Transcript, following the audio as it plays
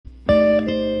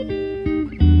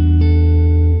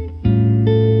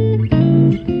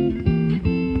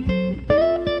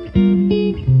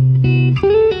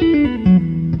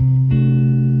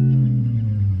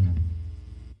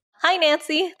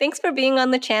Thanks for being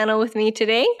on the channel with me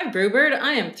today. Hi, Brewbird.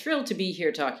 I am thrilled to be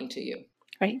here talking to you.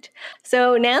 Right.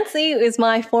 So Nancy is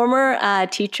my former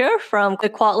teacher from the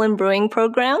Kwantlen Brewing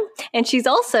Program, and she's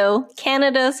also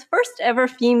Canada's first ever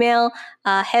female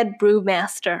head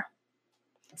brewmaster.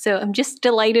 So I'm just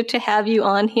delighted to have you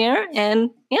on here,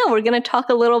 and we're going to talk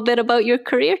a little bit about your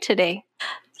career today.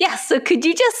 So could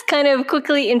you just kind of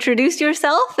quickly introduce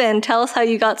yourself and tell us how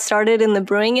you got started in the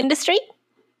brewing industry?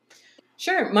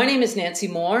 Sure. My name is Nancy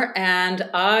Moore, and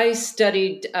I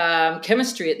studied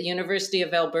chemistry at the University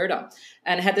of Alberta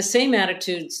and had the same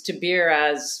attitudes to beer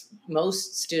as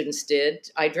most students did.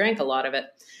 I drank a lot of it.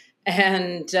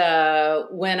 And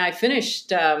when I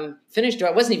finished, or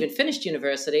I wasn't even finished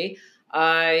university,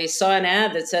 I saw an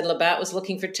ad that said Labatt was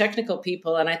looking for technical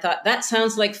people, and I thought, that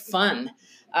sounds like fun.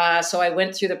 So I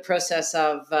went through the process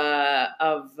of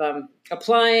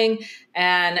applying,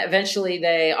 and eventually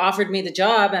they offered me the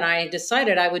job, and I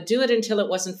decided I would do it until it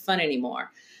wasn't fun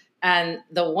anymore. And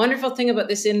the wonderful thing about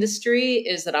this industry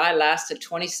is that I lasted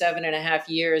 27 and a half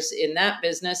years in that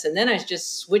business, and then I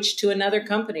just switched to another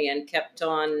company and kept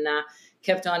on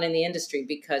in the industry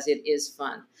because it is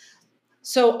fun.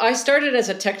 So I started as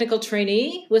a technical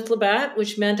trainee with Labatt,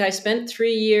 which meant I spent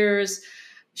 3 years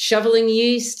shoveling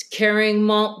yeast, carrying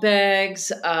malt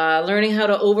bags, learning how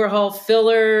to overhaul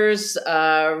fillers,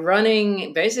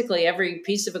 running basically every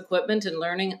piece of equipment and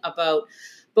learning about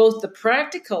both the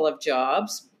practical of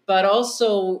jobs, but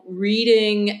also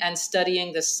reading and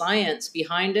studying the science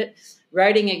behind it,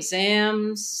 writing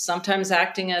exams, sometimes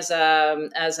acting as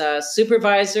a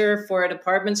supervisor for a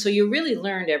department. So you really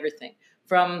learned everything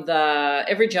from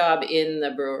every job in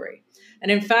the brewery. And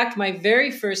in fact, my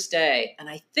very first day, and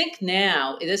I think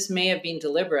now this may have been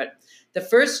deliberate, the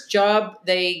first job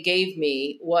they gave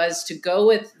me was to go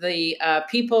with the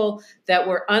people that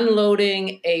were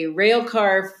unloading a rail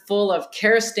car full of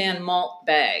Karastan malt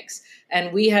bags.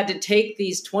 And we had to take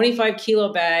these 25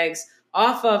 kilo bags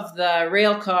off of the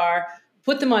rail car,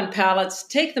 put them on pallets,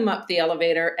 take them up the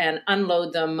elevator, and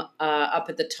unload them up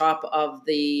at the top of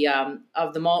the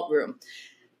malt room.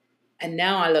 And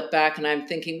now I look back and I'm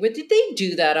thinking, well, did they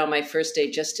do that on my first day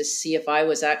just to see if I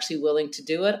was actually willing to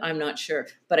do it? I'm not sure,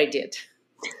 but I did.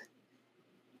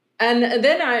 And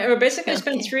then I basically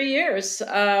spent 3 years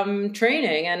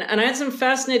training, and I had some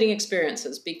fascinating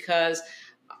experiences because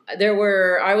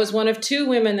I was one of 2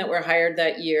 women that were hired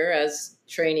that year as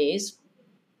trainees.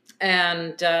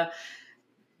 And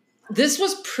this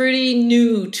was pretty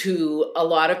new to a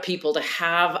lot of people to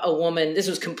have a woman. This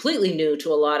was completely new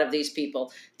to a lot of these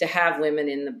people to have women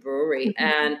in the brewery. Mm-hmm.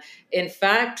 And in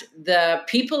fact, the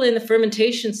people in the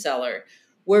fermentation cellar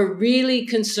were really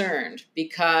concerned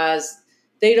because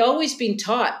they'd always been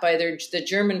taught by the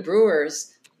German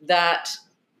brewers that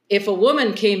if a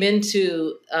woman came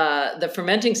into the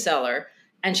fermenting cellar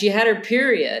and she had her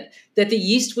period, that the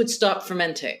yeast would stop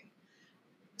fermenting.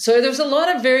 So there was a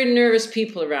lot of very nervous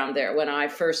people around there when I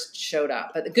first showed up.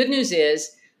 But the good news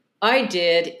is I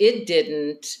did, it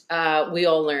didn't. We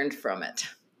all learned from it.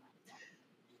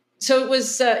 So it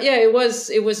was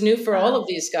new for all of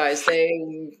these guys. For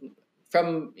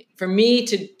me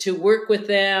to work with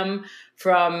them,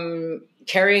 from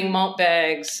carrying malt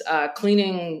bags,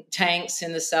 cleaning tanks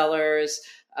in the cellars,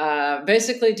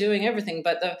 basically doing everything.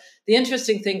 But the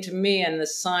interesting thing to me, and the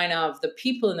sign of the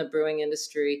people in the brewing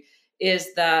industry,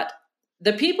 is that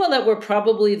the people that were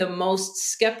probably the most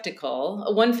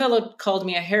skeptical, one fellow called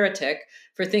me a heretic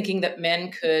for thinking that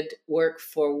men could work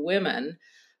for women.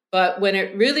 But when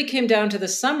it really came down to the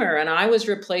summer and I was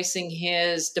replacing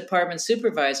his department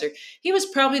supervisor, he was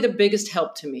probably the biggest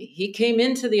help to me. He came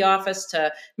into the office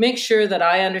to make sure that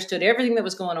I understood everything that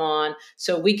was going on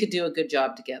so we could do a good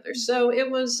job together. So it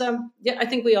was, I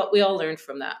think we all learned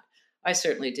from that. I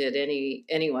certainly did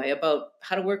anyway, about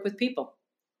how to work with people.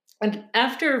 And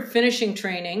after finishing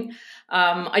training,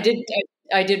 I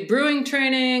did brewing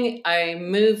training. I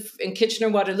moved in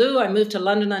Kitchener-Waterloo. I moved to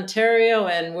London, Ontario,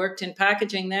 and worked in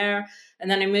packaging there. And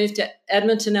then I moved to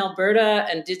Edmonton, Alberta,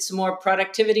 and did some more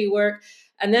productivity work.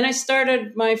 And then I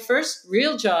started my first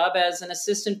real job as an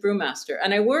assistant brewmaster.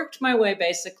 And I worked my way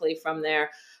basically from there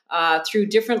through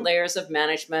different layers of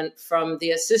management, from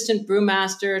the assistant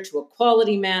brewmaster to a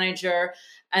quality manager.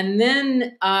 And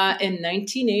then in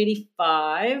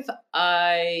 1985,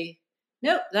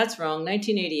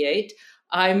 1988,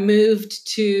 I moved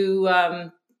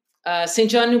to St.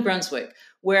 John, New Brunswick,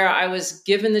 where I was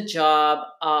given the job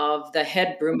of the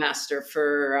head brewmaster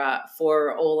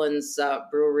for Olin's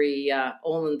brewery,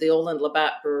 the Olin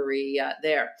Labatt brewery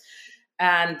there.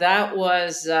 And that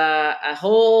was a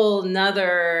whole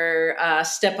nother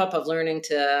step up of learning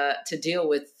to deal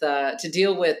with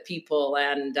people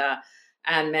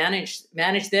and manage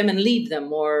them and lead them,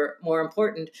 more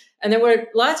important. And there were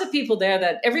lots of people there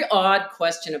that every odd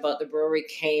question about the brewery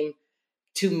came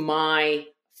to my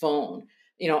phone.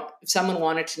 If someone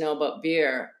wanted to know about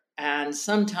beer, and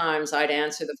sometimes I'd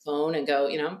answer the phone and go,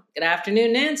 good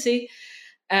afternoon, Nancy.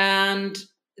 And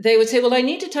they would say, well, I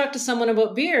need to talk to someone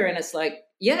about beer. And it's like,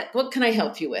 yeah, what can I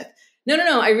help you with?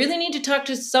 No, I really need to talk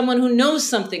to someone who knows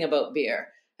something about beer.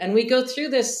 And we go through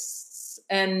this,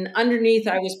 and underneath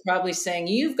I was probably saying,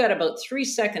 you've got about 3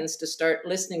 seconds to start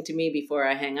listening to me before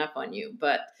I hang up on you.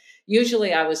 But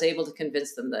usually I was able to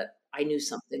convince them that I knew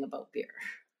something about beer.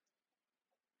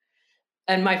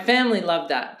 And my family loved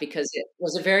that because it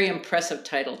was a very impressive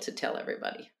title to tell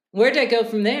everybody. Where did I go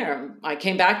from there? I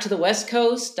came back to the West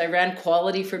Coast. I ran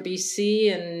quality for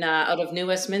BC and out of New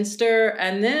Westminster.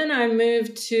 And then I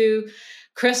moved to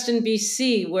Creston,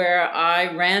 BC, where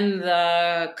I ran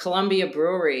the Columbia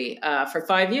Brewery for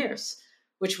 5 years,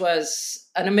 which was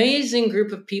an amazing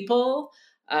group of people.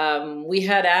 We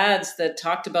had ads that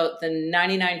talked about the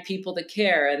 99 people that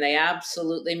care, and they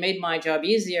absolutely made my job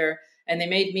easier, and they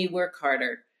made me work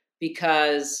harder,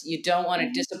 because you don't want to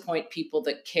disappoint people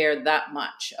that care that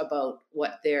much about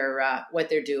what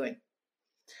they're doing.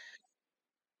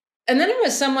 And then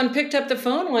someone picked up the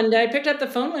phone one day. I picked up the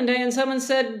phone one day and someone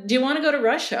said, do you want to go to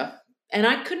Russia? And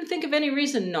I couldn't think of any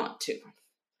reason not to.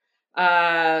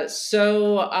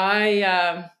 So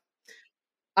I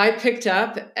picked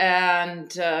up,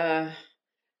 and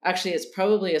actually it's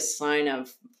probably a sign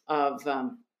of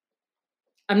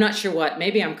I'm not sure what,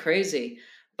 maybe I'm crazy,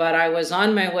 but I was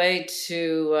on my way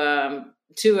to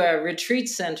a retreat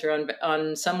center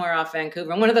on somewhere off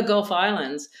Vancouver, on one of the Gulf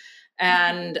Islands.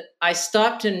 And I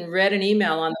stopped and read an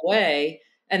email on the way,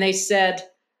 and they said,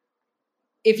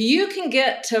 if you can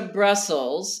get to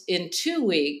Brussels in 2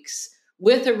 weeks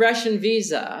with a Russian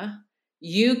visa,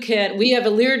 we have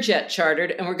a Learjet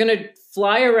chartered, and we're going to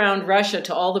fly around Russia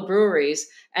to all the breweries,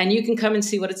 and you can come and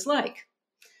see what it's like.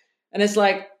 And it's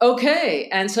like, okay.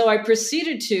 And so I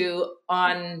proceeded to,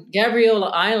 on Gabriola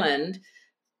Island,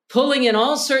 pulling in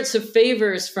all sorts of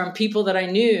favors from people that I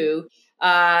knew,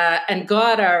 and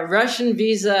got a Russian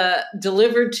visa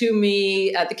delivered to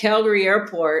me at the Calgary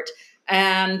airport,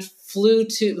 and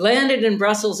landed in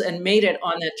Brussels and made it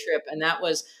on that trip. And that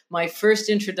was my first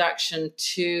introduction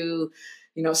to,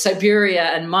 Siberia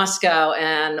and Moscow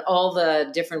and all the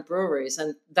different breweries.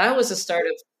 And that was the start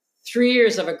of 3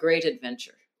 years of a great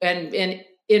adventure. And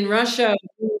in Russia,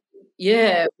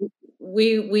 yeah,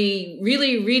 we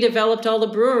really redeveloped all the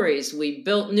breweries. We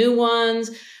built new ones.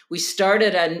 We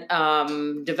started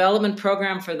a development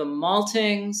program for the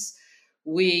maltings.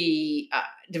 We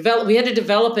had to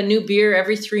develop a new beer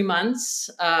every 3 months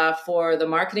for the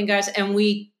marketing guys, and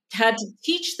we had to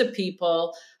teach the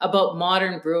people about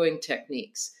modern brewing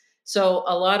techniques. So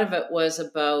a lot of it was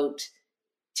about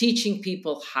teaching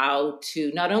people how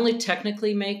to not only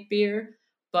technically make beer,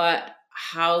 but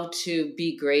how to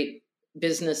be great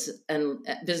business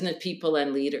people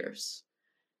and leaders.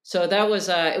 So that was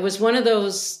it was one of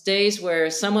those days where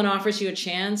someone offers you a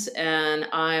chance, and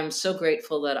I'm so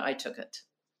grateful that I took it.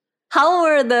 How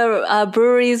were the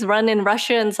breweries run in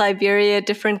Russia and Siberia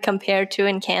different compared to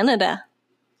in Canada?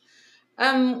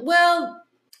 Well,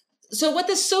 so what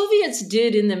the Soviets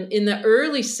did in the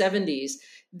early 70s,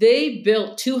 they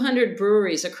built 200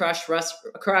 breweries across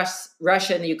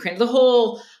Russia and the Ukraine, the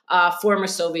whole former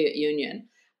Soviet Union.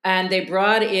 And they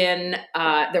brought in,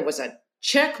 there was a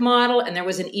Czech model and there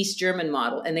was an East German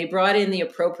model, and they brought in the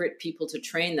appropriate people to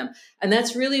train them. And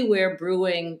that's really where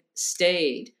brewing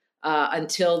stayed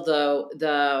until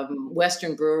the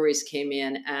Western breweries came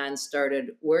in and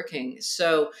started working.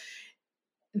 So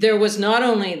there was not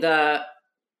only the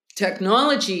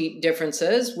technology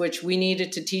differences, which we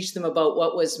needed to teach them about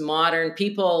what was modern.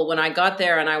 People, when I got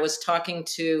there and I was talking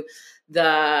to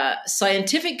the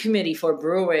scientific committee for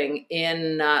brewing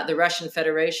in the Russian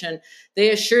Federation,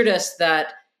 they assured us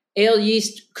that ale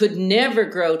yeast could never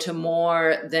grow to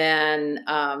more than,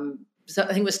 I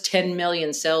think it was 10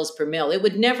 million cells per mil. It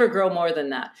would never grow more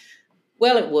than that.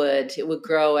 Well, it would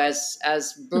grow, as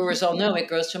brewers all know, it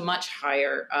grows to much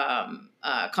higher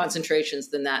concentrations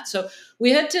than that. So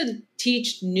we had to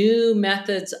teach new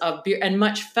methods of beer and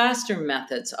much faster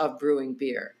methods of brewing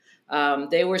beer.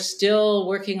 They were still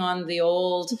working on the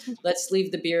old, let's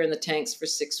leave the beer in the tanks for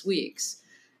 6 weeks.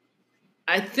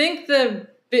 I think and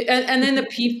then the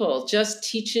people, just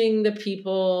teaching the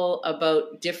people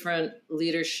about different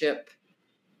leadership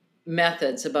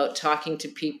methods, about talking to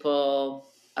people.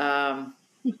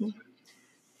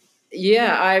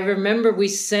 Yeah, I remember we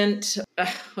sent,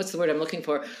 what's the word I'm looking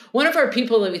for? One of our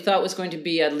people that we thought was going to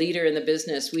be a leader in the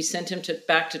business, we sent him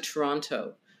back to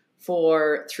Toronto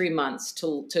for 3 months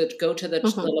to go to the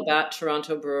Labatt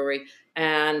Toronto Brewery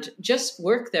and just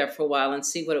work there for a while and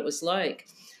see what it was like.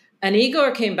 And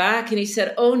Igor came back and he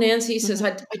said, "Oh, Nancy," he says,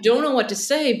 I don't know what to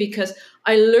say because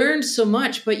I learned so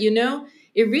much, but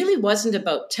it really wasn't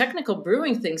about technical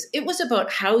brewing things. It was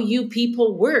about how you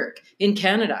people work in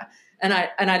Canada." And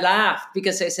I laughed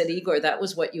because I said, "Igor, that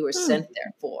was what you were sent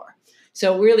there for."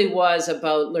 So it really was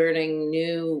about learning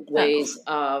new ways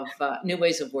of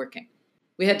working.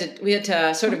 We had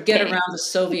to sort of get around the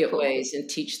Soviet ways and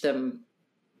teach them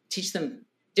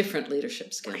different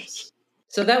leadership skills. Right.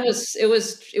 So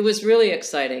it was really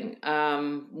exciting.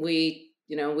 We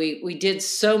did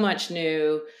so much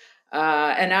new.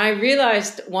 And I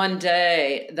realized one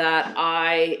day that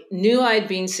I knew I'd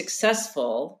been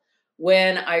successful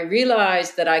when I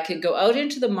realized that I could go out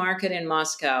into the market in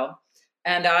Moscow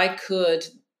and I could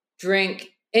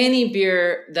drink any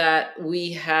beer that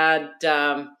we had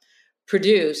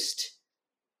produced.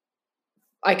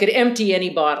 I could empty any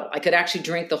bottle. I could actually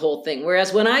drink the whole thing.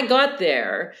 Whereas when I got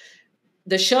there,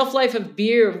 the shelf life of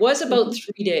beer was about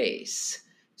 3 days.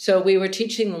 So we were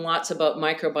teaching them lots about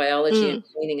microbiology and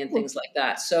cleaning and things like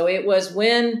that. So it was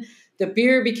when the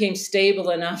beer became stable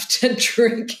enough to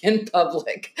drink in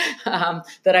public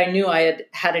that I knew I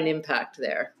had an impact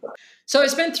there. So I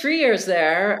spent 3 years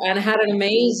there and had an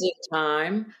amazing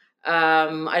time.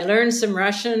 I learned some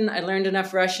Russian. I learned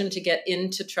enough Russian to get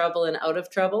into trouble and out of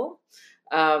trouble.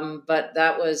 But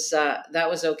that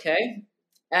was okay.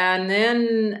 And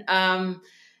then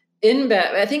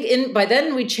InBev, I think by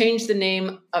then we changed the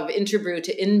name of Interbrew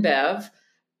to InBev,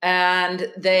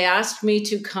 and they asked me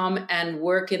to come and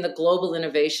work in the global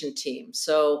innovation team.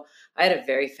 So I had a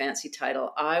very fancy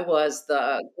title. I was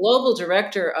the global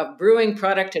director of brewing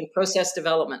product and process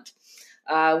development,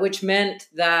 which meant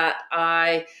that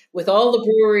with all the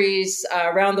breweries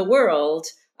around the world,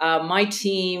 my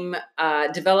team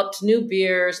developed new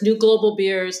global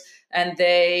beers, and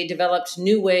they developed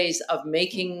new ways of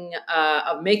making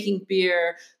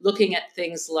beer, looking at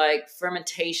things like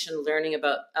fermentation, learning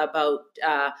about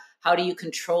how do you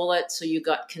control it so you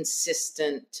got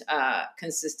consistent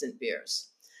beers,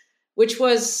 which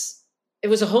was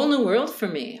a whole new world for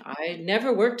me. I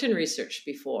never worked in research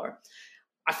before.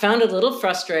 I found it a little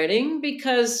frustrating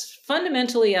because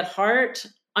fundamentally at heart,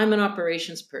 I'm an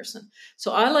operations person.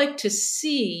 So I like to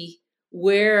see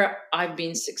where I've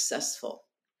been successful.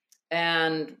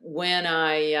 And when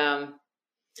I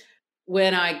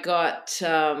got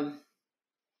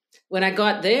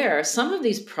there, some of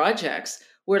these projects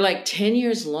were like 10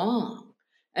 years long.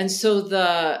 And so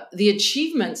the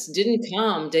achievements didn't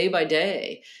come day by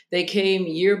day. They came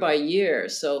year by year.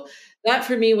 So that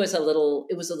for me was a little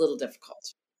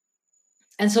difficult.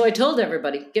 And so I told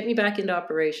everybody, get me back into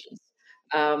operations.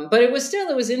 But it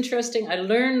was interesting. I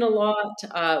learned a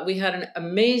lot. We had an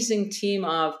amazing team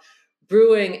of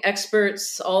brewing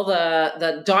experts, all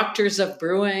the doctors of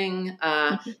brewing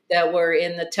that were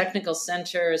in the technical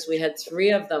centers. We had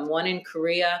 3 of them, one in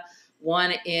Korea,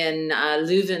 one in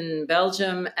Leuven,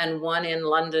 Belgium, and one in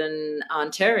London,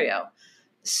 Ontario.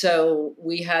 So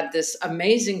we had this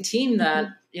amazing team that,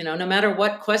 no matter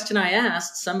what question I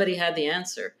asked, somebody had the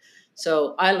answer.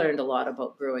 So I learned a lot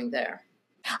about brewing there.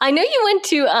 I know you went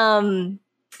to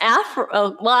Africa.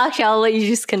 Oh, well, actually, I'll let you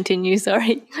just continue.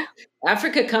 Sorry.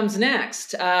 Africa comes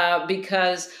next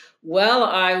because while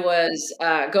I was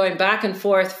going back and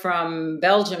forth from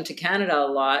Belgium to Canada a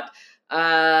lot,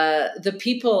 the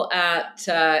people at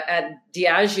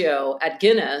Diageo at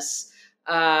Guinness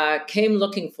came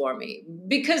looking for me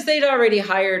because they'd already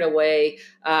hired away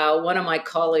one of my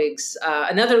colleagues.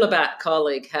 Another Labatt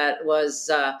colleague was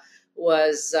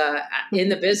in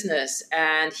the business,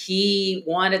 and he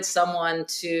wanted someone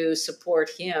to support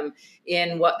him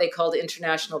in what they called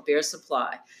international beer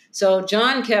supply. So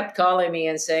John kept calling me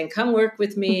and saying, "Come work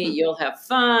with me. You'll have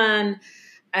fun.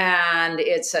 And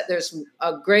there's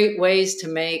a great ways to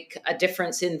make a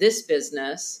difference in this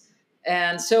business."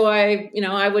 And so I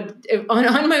would,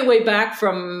 on my way back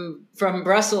from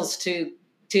Brussels to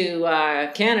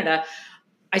Canada,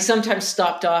 I sometimes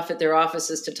stopped off at their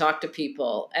offices to talk to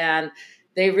people, and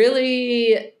they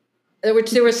really there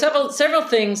were several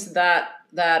things that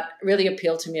really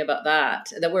appealed to me about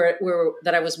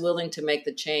that I was willing to make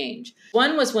the change.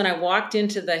 One was when I walked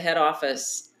into the head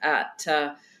office at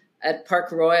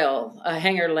Park Royal,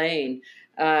 Hanger Lane,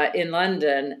 in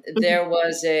London. There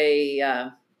was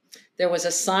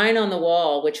a sign on the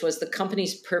wall which was the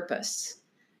company's purpose,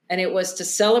 and it was to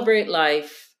celebrate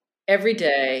life every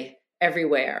day,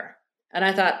 everywhere. And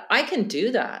I thought, I can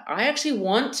do that. I actually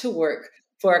want to work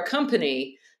for a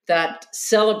company that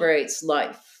celebrates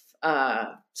life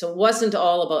So it wasn't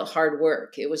all about hard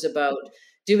work. It was about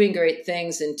doing great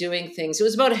things and doing things. It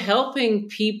was about helping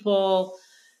people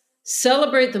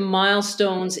celebrate the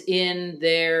milestones in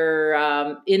their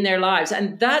lives,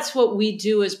 and that's what we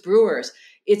do as brewers.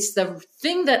 It's the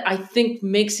thing that I think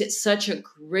makes it such a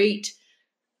great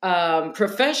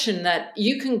profession, that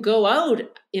you can go out,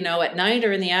 at night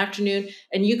or in the afternoon,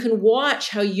 and you can watch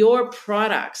how your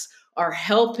products are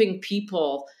helping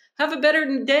people have a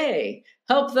better day,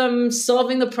 help them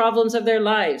solving the problems of their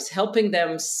lives, helping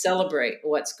them celebrate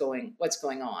what's going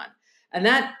on. And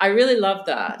that, I really love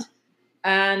that.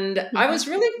 And I was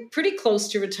really pretty close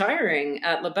to retiring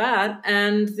at Labatt,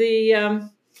 and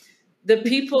the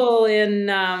people in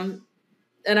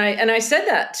and I said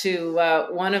that to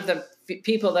one of the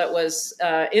people that was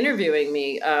interviewing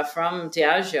me from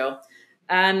Diageo,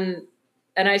 and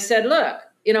I said, look,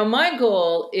 my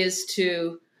goal is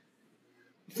to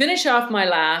finish off my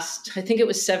last, I think it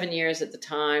was 7 years at the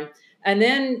time, and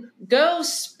then go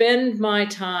spend my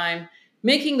time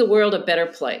making the world a better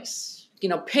place.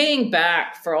 Paying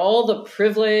back for all the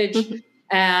privilege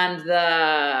and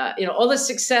all the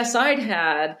success I'd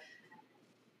had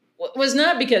was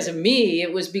not because of me.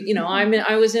 It was,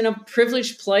 I was in a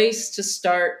privileged place to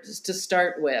start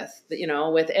with,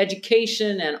 with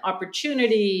education and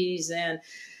opportunities. And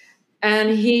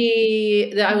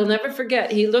I will never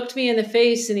forget, he looked me in the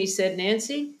face and he said,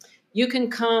 Nancy, you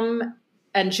can come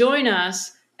and join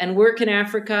us and work in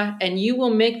Africa, and you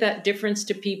will make that difference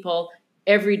to people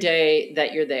every day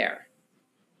that you're there,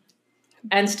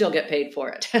 and still get paid for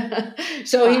it.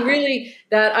 So wow. He really,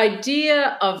 that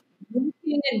idea of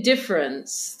making a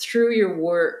difference through your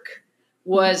work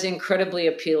was incredibly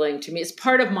appealing to me. It's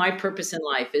part of my purpose in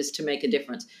life, is to make a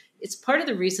difference. It's part of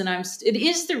the reason it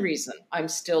is the reason I'm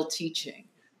still teaching.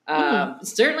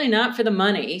 Certainly not for the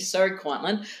money. Sorry,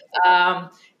 Kwantlen.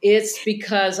 It's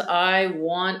because I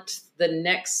want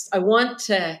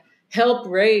to help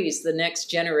raise the next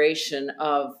generation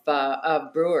of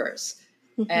brewers,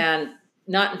 and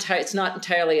it's not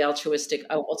entirely altruistic.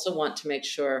 I also want to make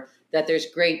sure that there's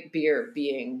great beer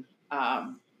being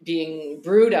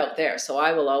brewed out there. So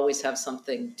I will always have some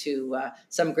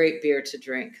great beer to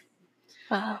drink.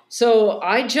 Wow. So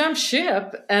I jumped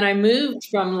ship and I moved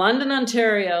from London,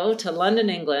 Ontario to London,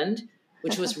 England,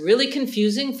 which was really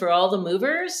confusing for all the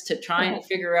movers to try and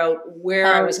figure out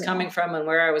where I was coming from and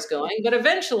where I was going. But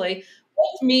eventually,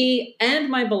 both me and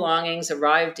my belongings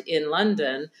arrived in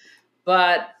London.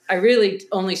 But I really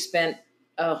only spent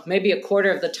maybe a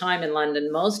quarter of the time in London.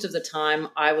 Most of the time,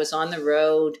 I was on the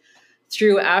road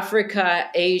through Africa,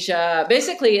 Asia,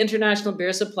 basically international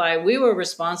beer supply. We were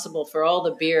responsible for all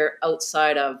the beer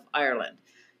outside of Ireland.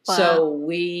 Wow. So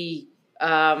we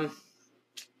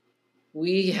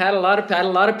had a lot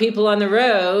of people on the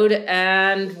road,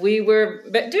 and we were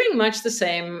doing much the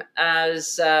same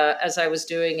as I was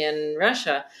doing in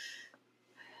Russia.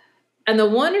 And the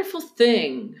wonderful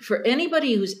thing for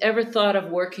anybody who's ever thought of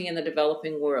working in the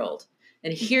developing world,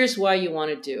 and here's why you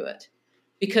want to do it,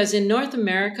 because in North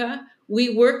America, we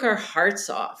work our hearts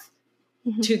off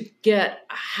to get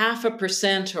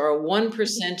 0.5% or a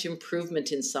 1%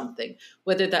 improvement in something,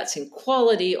 whether that's in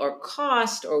quality or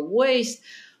cost or waste.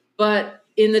 But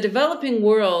in the developing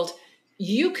world,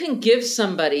 you can give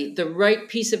somebody the right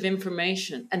piece of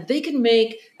information and they can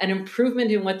make an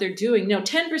improvement in what they're doing. Now,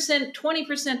 10%,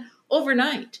 20%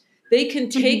 overnight, they can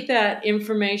take that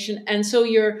information. And so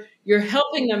you're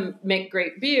helping them make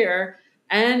great beer,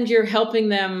 and you're helping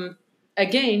them,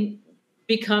 again,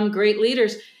 become great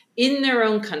leaders in their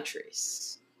own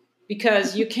countries.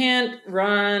 Because you can't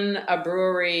run a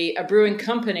brewing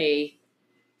company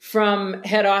from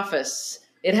head office.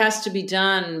 It has to be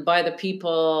done by the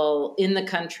people in the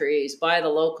countries, by the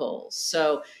locals.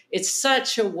 So it's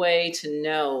such a way to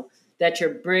know that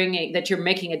you're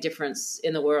making a difference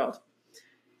in the world.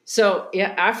 So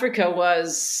yeah, Africa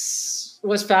was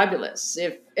fabulous.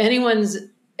 If anyone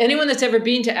that's ever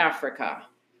been to Africa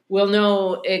will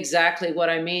know exactly what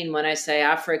I mean when I say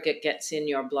Africa gets in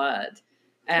your blood.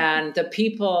 And the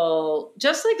people,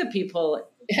 just like the people,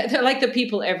 they're like the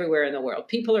people everywhere in the world.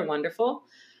 People are wonderful.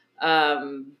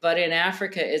 But in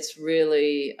Africa, it's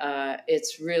really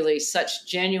such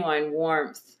genuine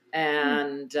warmth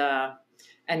and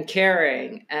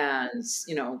caring, and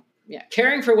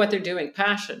caring for what they're doing,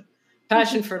 passion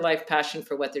for life, passion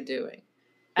for what they're doing,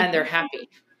 and they're happy.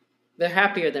 They're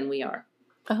happier than we are.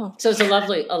 Oh, so it's a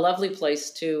lovely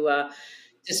place to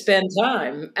spend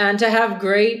time and to have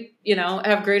great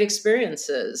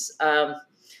experiences.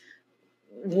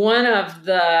 One of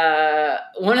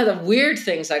the weird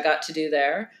things I got to do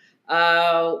there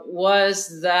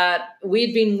was that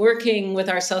we'd been working with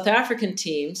our South African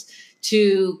teams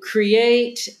to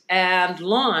create and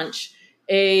launch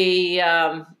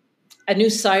a new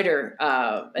cider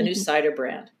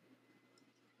brand.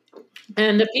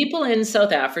 And the people in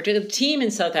South Africa, the team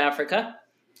in South Africa,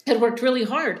 had worked really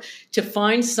hard to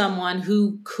find someone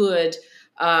who could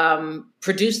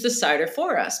produce the cider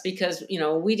for us, because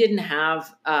we didn't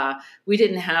have the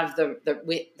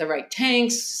right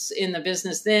tanks in the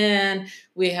business then.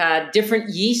 We had different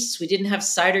yeasts. We didn't have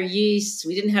cider yeasts.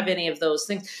 We didn't have any of those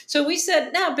things. So we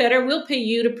said, "Now, better, we'll pay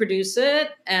you to produce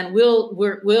it, and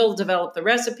we'll develop the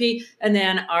recipe, and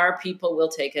then our people will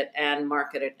take it and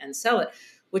market it and sell it,"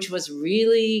 which was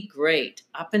really great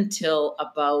up until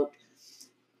about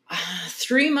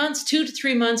 2 to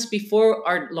 3 months before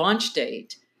our launch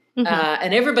date.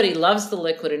 And everybody loves the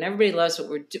liquid, and everybody loves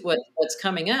what's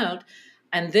coming out.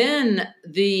 And then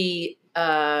the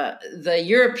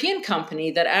European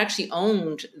company that actually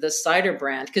owned the cider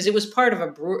brand, because it was part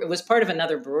of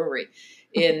another brewery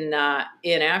in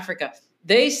Africa,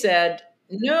 they said,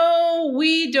 "No,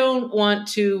 we don't want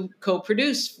to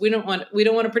co-produce. We don't want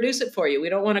to produce it for you. We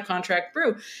don't want a contract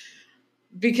brew."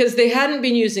 Because they hadn't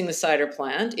been using the cider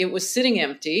plant. It was sitting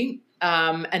empty.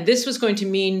 And this was going to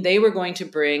mean they were going to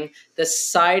bring the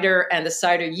cider, and the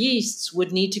cider yeasts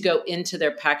would need to go into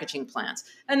their packaging plants.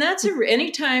 And that's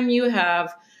anytime you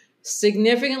have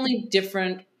significantly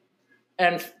different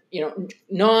and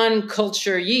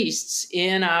non-culture yeasts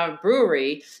in a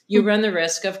brewery, you run the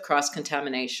risk of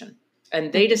cross-contamination.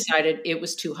 And they decided it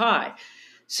was too high.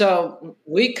 So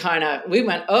we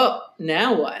went, "Oh,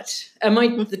 now what?" And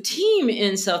the team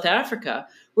in South Africa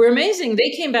were amazing. They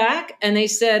came back and they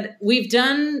said, "We've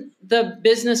done the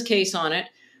business case on it.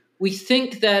 We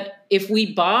think that if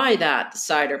we buy that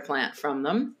cider plant from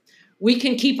them, we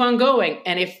can keep on going.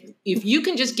 And if you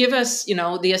can just give us,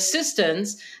 the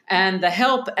assistance and the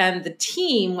help and the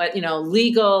team,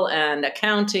 legal and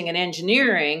accounting and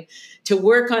engineering to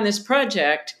work on this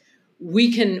project, we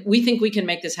think we can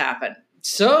make this happen."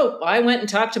 So I went and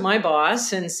talked to my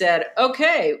boss and said,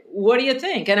 "Okay, what do you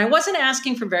think?" And I wasn't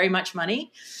asking for very much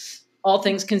money. All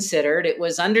things considered, it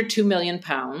was under £2 million.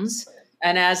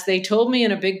 And as they told me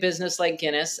in a big business like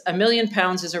Guinness, £1 million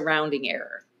is a rounding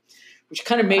error, which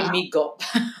kind of made me gulp.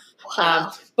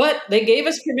 Wow. But they gave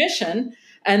us permission,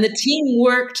 and the team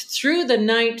worked through the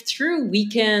night, through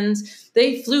weekends.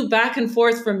 They flew back and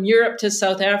forth from Europe to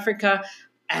South Africa,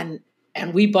 and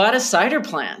we bought a cider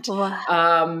plant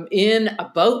in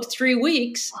about 3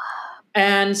 weeks,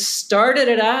 and started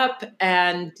it up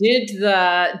and did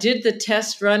the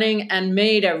test running and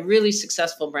made a really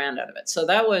successful brand out of it. So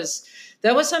that was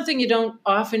something you don't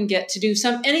often get to do.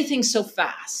 Anything so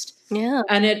fast. Yeah.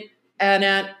 And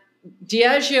at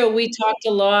Diageo, we talked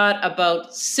a lot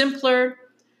about simpler,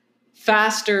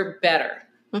 faster, better.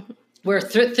 Were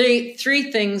three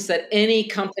things that any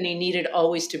company needed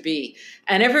always to be.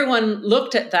 And everyone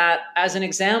looked at that as an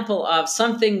example of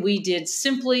something we did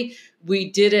simply, we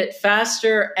did it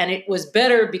faster, and it was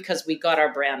better because we got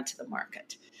our brand to the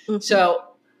market. So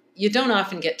you don't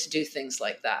often get to do things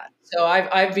like that. So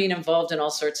I've been involved in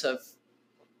all sorts of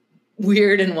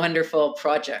weird and wonderful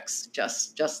projects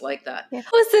just like that. Yeah.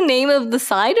 What was the name of the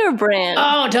cider brand?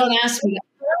 Oh, don't ask me.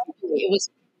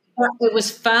 It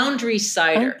was Foundry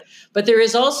Cider, but there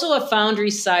is also a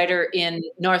Foundry Cider in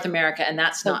North America, and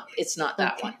it's not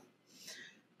that one.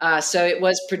 So it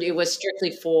was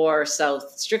strictly for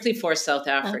South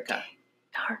Africa.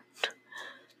 Okay.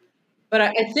 But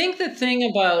I think the thing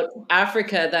about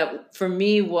Africa that for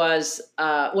me was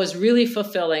really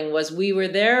fulfilling was we were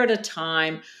there at a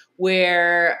time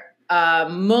where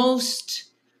most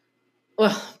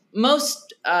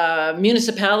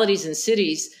municipalities and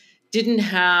cities didn't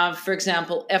have, for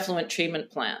example, effluent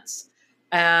treatment plants.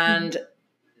 And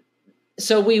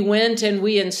so we went and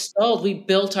we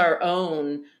built our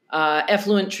own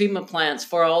effluent treatment plants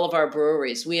for all of our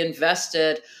breweries. We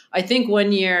invested, I think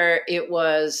one year it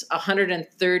was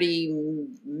 130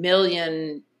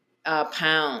 million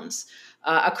pounds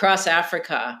across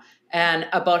Africa. And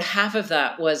about half of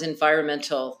that was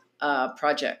environmental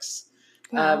projects.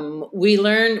 Wow.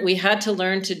 We had to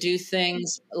learn to do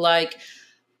things like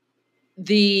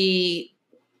the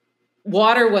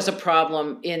water was a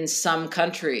problem in some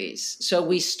countries. So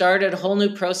we started whole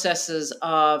new processes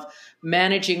of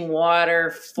managing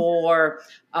water for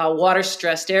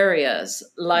water-stressed areas.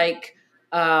 Like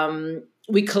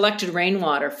we collected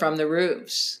rainwater from the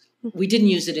roofs. We didn't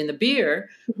use it in the beer,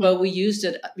 but we used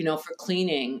it, for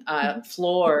cleaning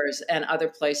floors and other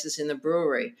places in the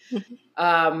brewery.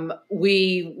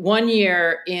 One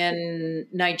year in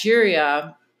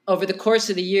Nigeria, over the course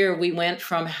of the year, we went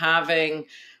from having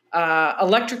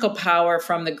electrical power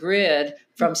from the grid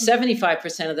from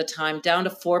 75% of the time down to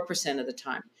 4% of the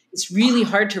time. It's really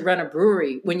hard to run a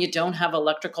brewery when you don't have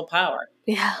electrical power.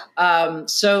 Yeah.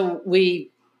 So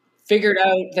we figured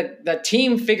out, the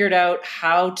team figured out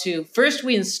how to, first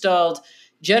we installed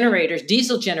generators,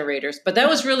 diesel generators, but that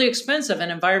was really expensive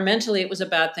and environmentally it was a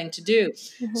bad thing to do.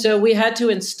 So we had to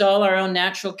install our own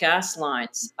natural gas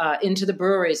lines into the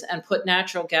breweries and put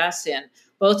natural gas in,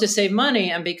 both to save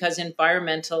money and because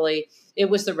environmentally it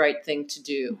was the right thing to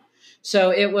do.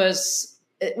 So it was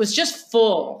just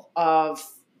full of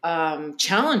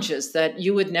challenges that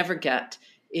you would never get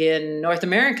in North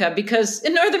America, because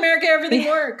in North America, everything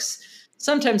works.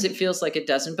 Sometimes it feels like it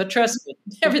doesn't, but trust me,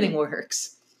 everything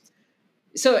works.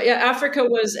 So yeah, Africa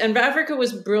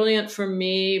was brilliant for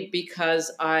me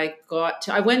because I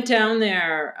went down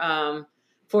there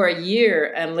for a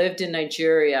year and lived in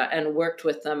Nigeria and worked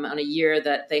with them on a year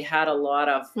that they had a lot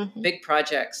of big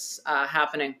projects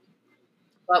happening.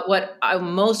 But what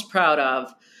I'm most proud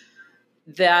of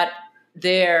that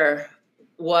there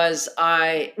was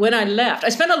when I left, I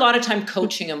spent a lot of time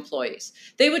coaching employees.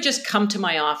 They would just come to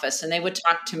my office and they would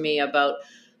talk to me about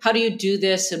how do you do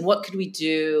this and what could we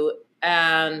do?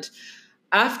 And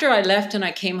after I left and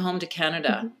I came home to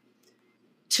Canada,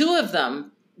 two of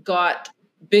them got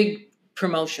big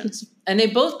promotions and they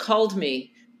both called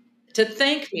me to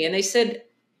thank me. And they said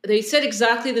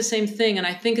exactly the same thing. And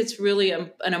I think it's really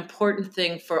an important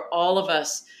thing for all of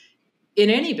us in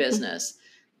any business.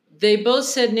 They both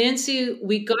said, Nancy,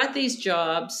 we got these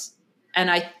jobs,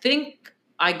 and I think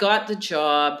I got the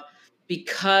job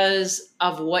because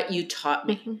of what you taught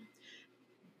me.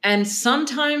 And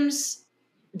sometimes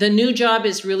the new job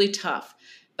is really tough,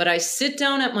 but I sit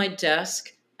down at my desk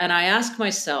and I ask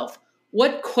myself,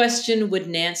 what question would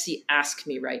Nancy ask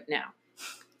me right now?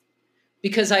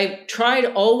 Because I tried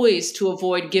always to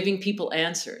avoid giving people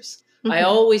answers. I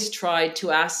always tried to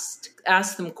ask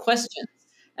them questions.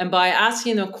 And by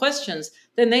asking them questions,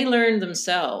 then they learned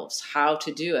themselves how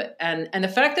to do it. And the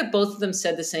fact that both of them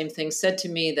said the same thing said to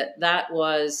me that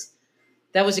was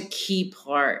a key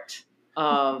part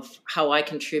of how I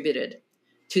contributed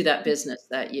to that business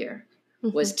that year,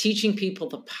 was teaching people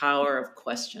the power of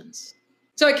questions.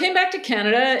 So I came back to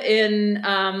Canada in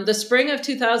the spring of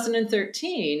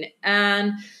 2013,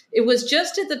 and it was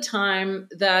just at the time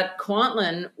that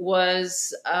Kwantlen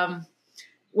was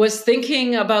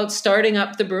thinking about starting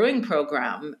up the brewing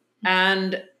program.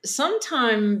 And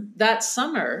sometime that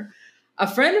summer, a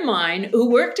friend of mine who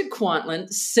worked at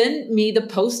Kwantlen sent me the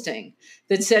posting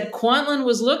that said Kwantlen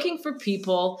was looking for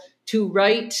people to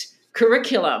write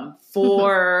curriculum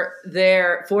for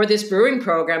this brewing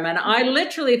program. And I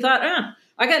literally thought,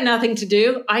 I got nothing to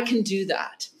do. I can do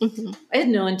that. I had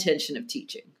no intention of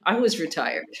teaching. I was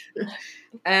retired.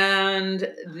 And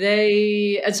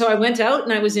so I went out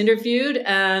and I was interviewed,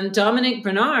 and Dominique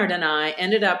Bernard and I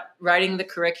ended up writing the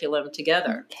curriculum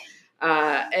together.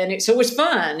 So it was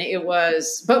fun.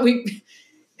 But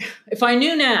if I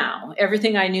knew now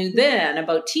everything I knew then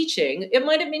about teaching, it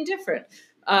might have been different.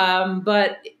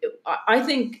 But I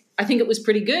think it was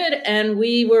pretty good. And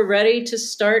we were ready to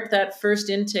start that first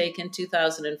intake in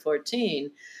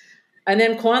 2014. And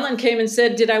then Kwantlen came and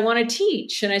said, did I want to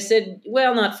teach? And I said,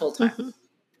 well, not full time.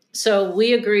 So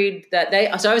we agreed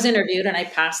so I was interviewed and I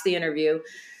passed the interview,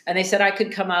 and they said I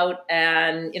could come out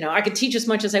and, I could teach as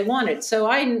much as I wanted. So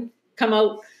I come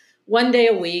out one day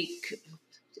a week.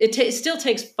 It still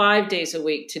takes 5 days a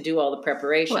week to do all the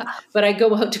preparation, but I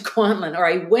go out to Kwantlen, or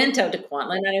I went out to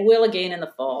Kwantlen, and I will again in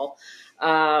the fall,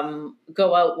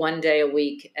 go out one day a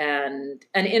week and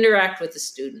interact with the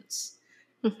students.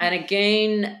 And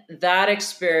again, that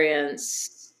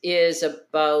experience is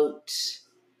about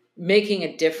making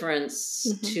a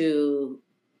difference to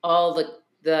all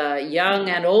the young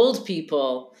and old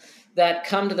people that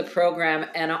come to the program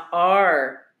and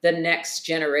are the next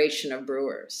generation of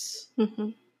brewers.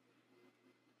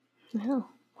 Oh,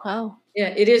 wow.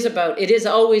 Yeah, it is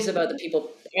always about the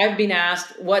people. I've been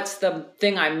asked, what's the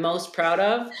thing I'm most proud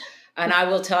of? And I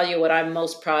will tell you what I'm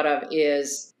most proud of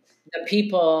is the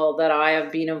people that I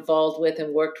have been involved with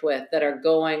and worked with that are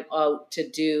going out to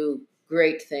do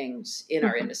great things in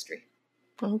our industry.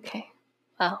 Okay.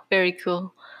 Wow. Very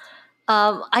cool.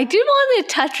 I did want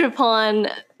to touch upon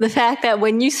the fact that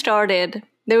when you started,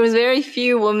 there was very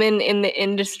few women in the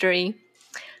industry.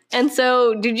 And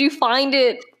so did you find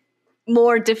it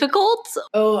more difficult?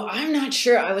 Oh, I'm not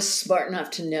sure I was smart enough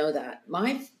to know that.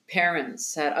 My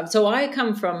parents had, so I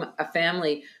come from a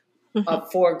family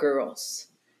of 4 girls.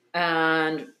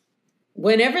 And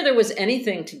whenever there was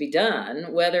anything to be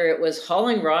done, whether it was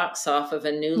hauling rocks off of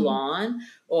a new lawn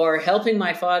or helping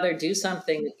my father do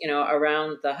something,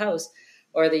 around the house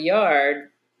or the yard,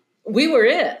 we were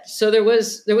it. So there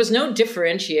was no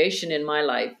differentiation in my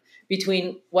life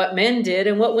between what men did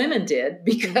and what women did,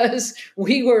 because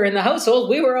we were in the household.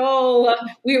 We were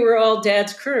all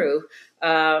dad's crew.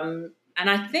 And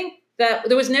I think that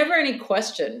there was never any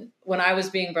question when I was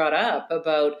being brought up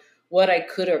about what I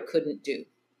could or couldn't do.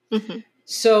 Mm-hmm.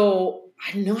 So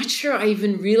I'm not sure I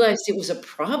even realized it was a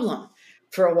problem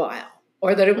for a while,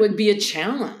 or that it would be a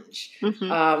challenge.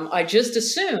 Mm-hmm. I just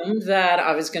assumed that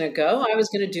I was going to go, I was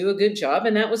going to do a good job,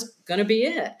 and that was going to be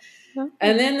it. Okay.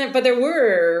 And then, but there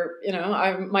were,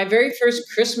 my very first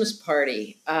Christmas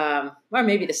party, or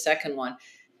maybe the second one,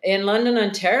 in London,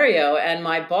 Ontario, and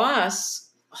my boss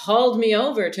hauled me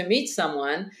over to meet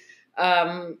someone.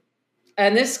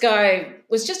 And this guy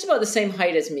was just about the same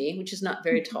height as me, which is not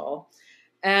very tall.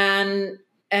 And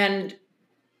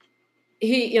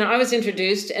he, I was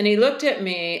introduced, and he looked at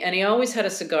me, and he always had a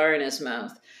cigar in his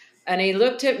mouth. And he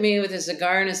looked at me with his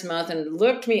cigar in his mouth and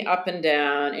looked me up and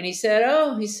down. And he said,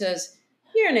 he says,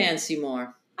 "You're Nancy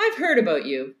Moore. I've heard about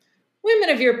you. Women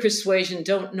of your persuasion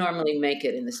don't normally make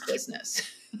it in this business."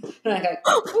 And I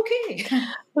thought, okay.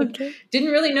 Didn't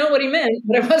really know what he meant,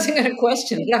 but I wasn't going to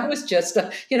question it. I was just,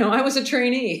 I was a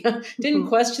trainee. Didn't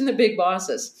question the big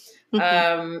bosses.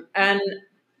 And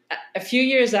a few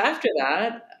years after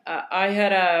that,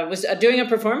 I was doing a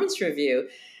performance review,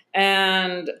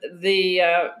 and the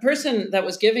person that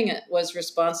was giving it was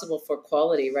responsible for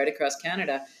quality right across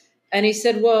Canada. And he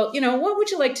said, "Well, what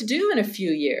would you like to do in a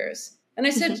few years?" And I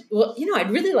said, "Well,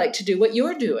 I'd really like to do what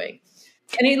you're doing."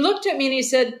 And he looked at me and he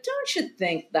said, "Don't you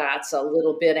think that's a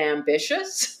little bit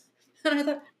ambitious?" And I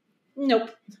thought, nope.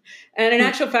 And in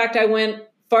actual fact, I went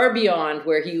far beyond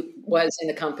where he was in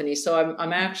the company. So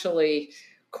I'm actually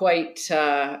quite,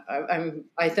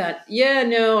 I thought,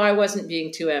 I wasn't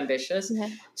being too ambitious.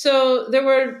 Okay. So there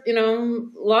were,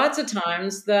 lots of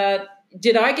times that,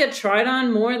 did I get tried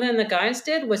on more than the guys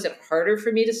did? Was it harder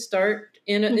for me to start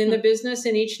in the business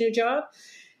in each new job?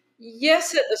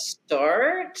 Yes, at the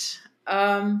start.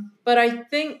 But I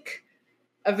think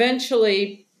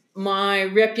eventually my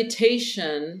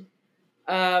reputation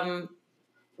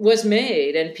was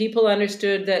made, and people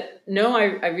understood that, no,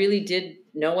 I really did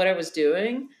know what I was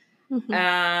doing. Mm-hmm.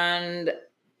 And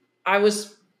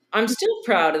I'm still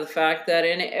proud of the fact that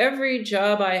in every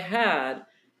job I had,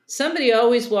 somebody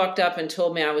always walked up and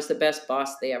told me I was the best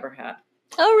boss they ever had.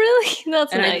 Oh, really?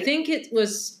 That's and nice.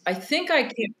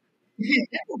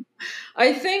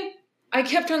 I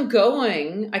kept on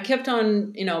going. I kept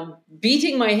on,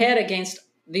 beating my head against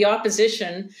the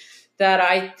opposition that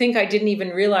I think I didn't even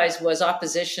realize was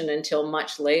opposition until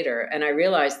much later. And I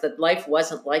realized that life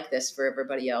wasn't like this for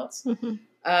everybody else.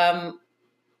 Mm-hmm.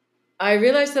 I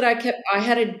realized that I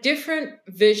had a different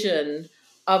vision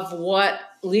of what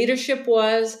leadership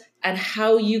was and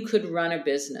how you could run a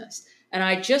business. And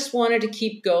I just wanted to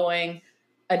keep going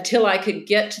until I could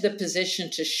get to the position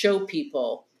to show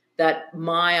people that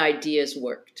my ideas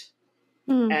worked.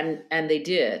 Mm. And they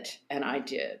did, and I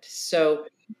did. So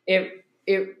it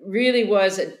really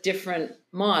was a different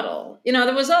model.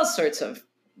 There was all sorts of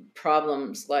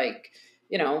problems, like,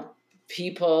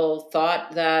 people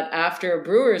thought that after a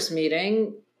brewers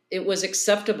meeting, it was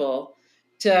acceptable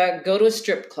to go to a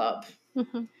strip club.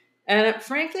 Mm-hmm. And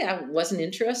frankly, I wasn't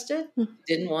interested,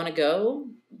 didn't want to go,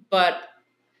 but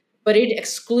it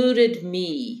excluded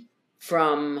me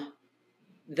from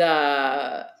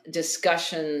the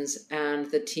discussions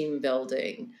and the team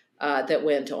building that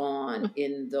went on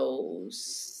in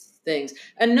those things.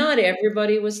 And not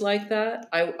everybody was like that.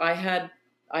 I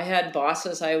had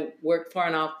bosses I worked for,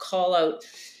 and I'll call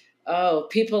out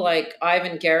people like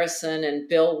Ivan Garrison and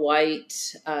Bill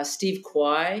White, Steve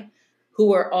Kwai, who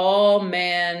were all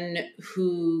men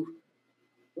who,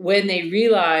 when they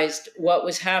realized what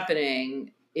was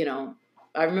happening,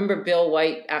 I remember Bill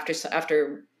White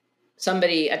after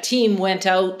a team went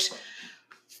out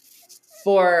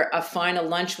for a final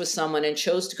lunch with someone and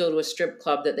chose to go to a strip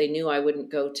club that they knew I wouldn't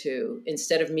go to.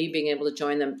 Instead of me being able to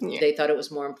join them, They thought it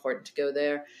was more important to go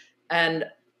there. And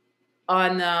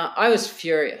I was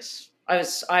furious.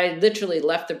 I literally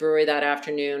left the brewery that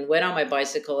afternoon, went on my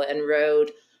bicycle and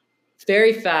rode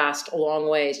very fast a long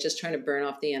ways, just trying to burn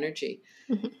off the energy.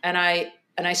 Mm-hmm. And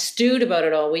I stewed about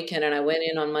it all weekend, and I went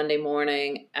in on Monday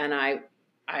morning, and I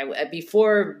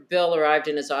before Bill arrived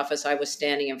in his office, I was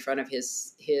standing in front of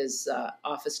his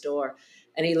office door,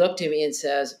 and he looked at me and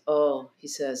says, he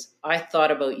says, "I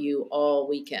thought about you all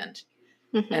weekend."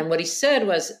 Mm-hmm. And what he said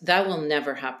was, that will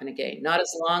never happen again. Not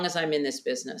as long as I'm in this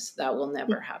business, that will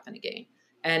never happen again.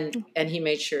 And he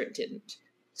made sure it didn't.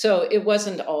 So it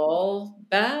wasn't all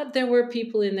bad. There were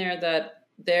people in there that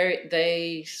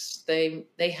they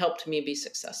helped me be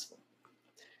successful.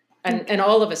 And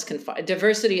all of us can find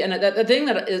diversity. And the thing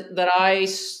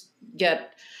that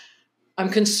I'm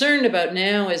concerned about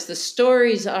now is the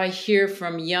stories I hear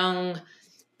from young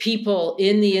people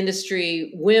in the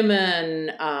industry,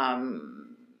 women,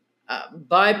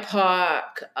 BIPOC,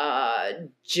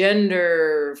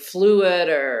 gender fluid,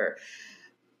 or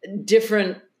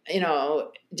different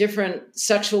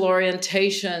sexual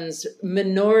orientations,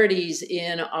 minorities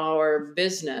in our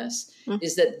business,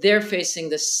 is that they're facing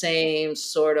the same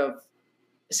sort of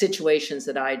situations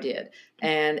that I did.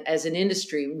 And as an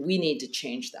industry, we need to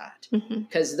change that,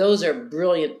 because those are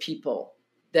brilliant people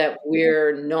that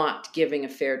we're not giving a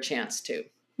fair chance to.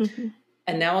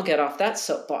 And now I'll get off that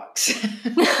soapbox,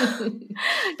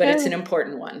 but it's an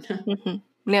important one.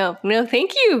 No,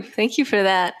 thank you. Thank you for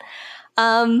that.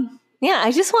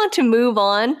 I just want to move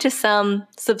on to some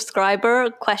subscriber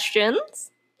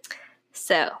questions.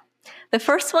 So the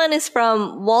first one is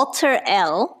from Walter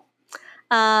L.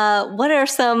 What are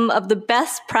some of the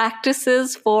best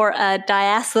practices for a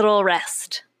diacetyl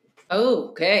rest?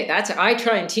 Okay, I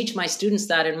try and teach my students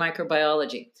that in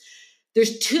microbiology.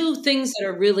 There's two things that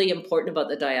are really important about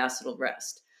the diacetyl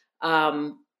rest.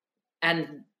 And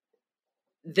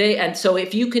so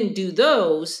if you can do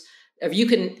those, if you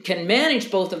can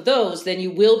manage both of those, then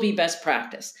you will be best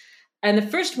practice. And the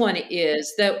first one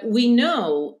is that we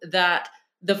know that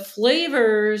the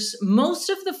flavors, most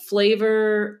of the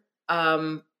flavor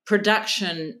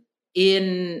production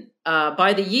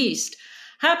by the yeast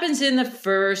happens in the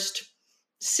first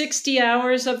 60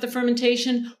 hours of the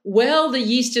fermentation while the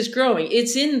yeast is growing.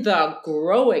 It's in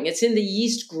the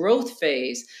yeast growth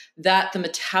phase that the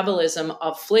metabolism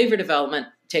of flavor development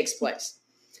takes place.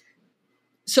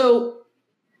 So,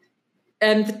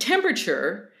 and the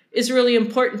temperature is really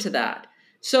important to that.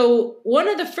 So one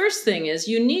of the first thing is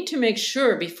you need to make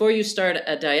sure before you start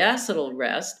a diacetyl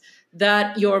rest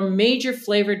that your major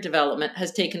flavor development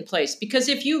has taken place. Because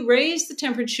if you raise the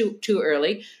temperature too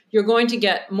early, you're going to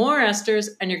get more esters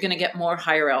and you're going to get more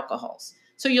higher alcohols.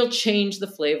 So you'll change the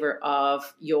flavor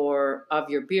of your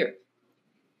beer.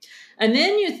 And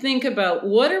then you think about,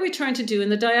 what are we trying to do in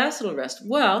the diacetyl rest?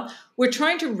 Well, we're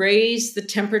trying to raise the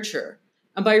temperature.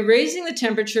 And by raising the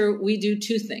temperature, we do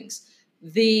two things.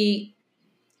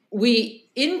 We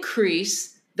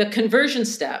increase the conversion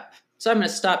step. So I'm going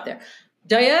to stop there.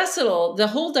 The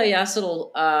whole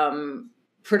diacetyl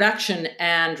production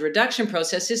and reduction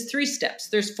process is 3 steps.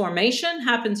 There's formation,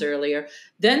 happens earlier.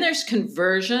 Then there's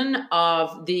conversion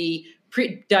of the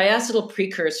diacetyl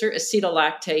precursor,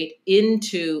 acetolactate,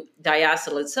 into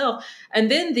diacetyl itself.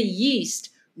 And then the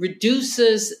yeast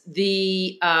reduces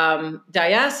the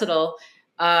diacetyl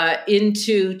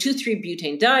into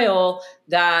 2,3-butanediol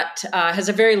that has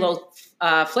a very low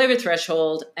flavor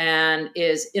threshold and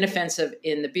is inoffensive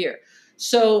in the beer.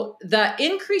 So the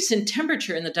increase in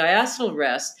temperature in the diacetyl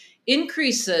rest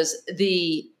increases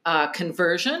the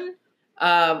conversion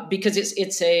because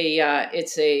it's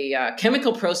a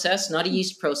chemical process, not a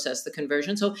yeast process, the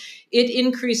conversion. So it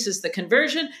increases the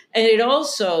conversion, and it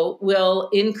also will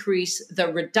increase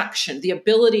the reduction, the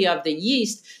ability of the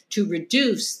yeast to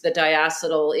reduce the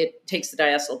diacetyl. It takes the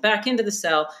diacetyl back into the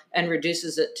cell and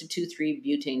reduces it to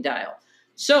 2,3-butanediol.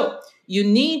 So you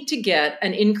need to get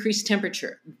an increased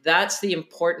temperature. That's the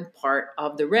important part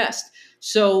of the rest.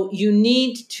 So you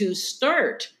need to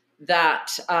start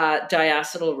that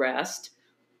diacetyl rest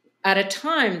at a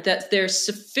time that there's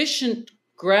sufficient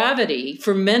gravity,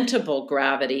 fermentable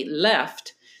gravity,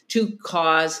 left to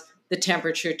cause the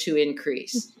temperature to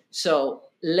increase. So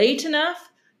late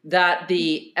enough that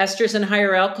the esters and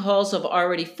higher alcohols have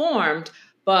already formed,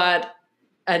 but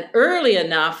and early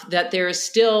enough that there is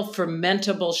still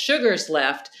fermentable sugars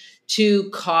left to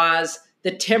cause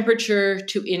the temperature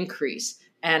to increase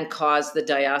and cause the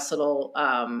diacetyl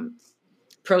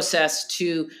process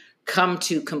to come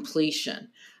to completion.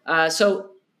 So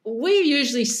we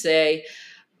usually say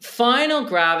final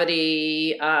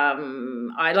gravity.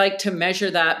 I like to measure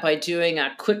that by doing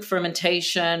a quick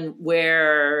fermentation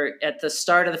where at the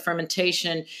start of the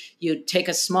fermentation, you take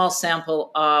a small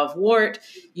sample of wort,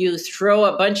 you throw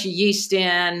a bunch of yeast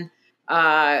in,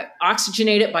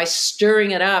 oxygenate it by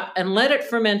stirring it up and let it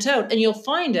ferment out. And you'll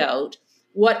find out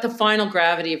what the final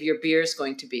gravity of your beer is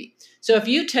going to be. So if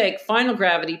you take final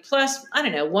gravity plus,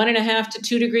 1.5 to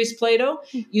 2 degrees Plato,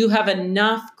 you have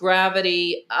enough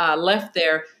gravity left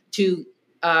there to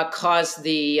cause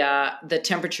the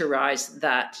temperature rise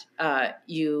that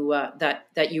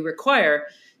you require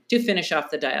to finish off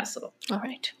the diacetyl. All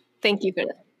right. Thank you for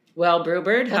that. Well,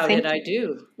 Brewbird, how did I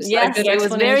do? Yes, it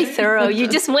was very thorough. You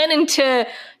just went into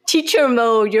teacher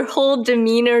mode. Your whole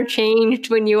demeanor changed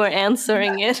when you were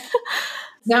answering it.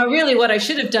 Now, really, what I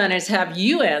should have done is have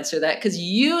you answer that, because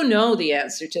you know the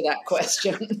answer to that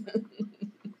question.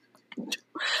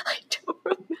 I don't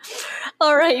remember.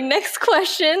 All right, next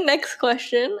question.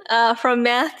 From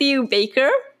Matthew Baker.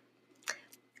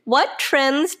 What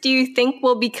trends do you think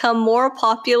will become more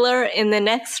popular in the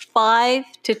next 5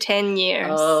 to 10 years?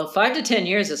 Oh, 5 to 10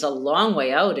 years is a long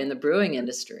way out in the brewing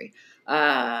industry.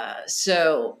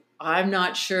 So I'm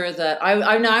not sure that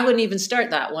I wouldn't even start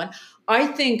that one. I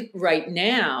think right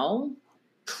now,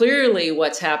 clearly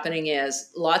what's happening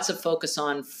is lots of focus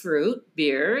on fruit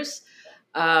beers,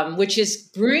 which is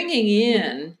bringing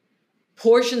in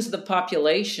portions of the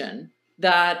population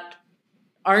that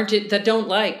don't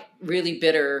like really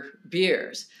bitter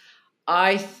beers.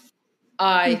 I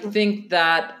think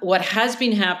that what has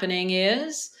been happening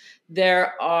is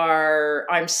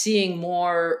I'm seeing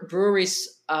more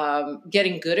breweries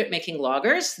getting good at making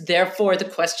lagers. Therefore, the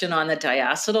question on the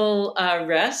diacetyl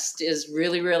rest is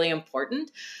really, really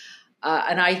important.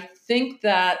 And I think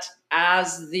that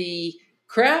as the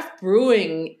craft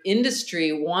brewing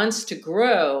industry wants to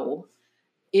grow,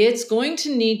 it's going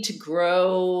to need to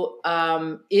grow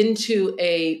into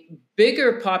a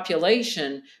bigger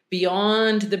population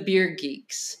beyond the beer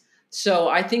geeks. So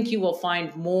I think you will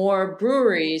find more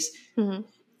breweries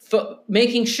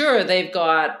making sure they've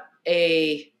got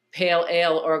a pale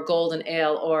ale or a golden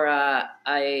ale or a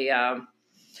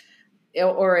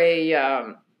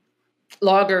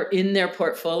lager in their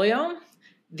portfolio.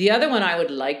 The other one I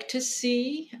would like to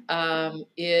see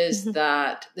is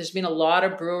that there's been a lot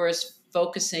of brewers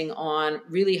focusing on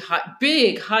really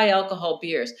high alcohol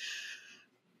beers,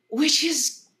 which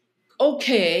is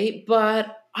okay,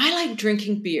 but I like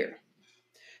drinking beer.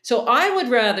 So I would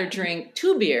rather drink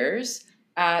 2 beers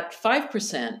at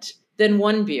 5% than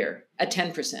 1 beer at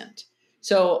 10%.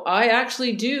 So I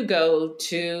actually do go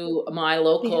to my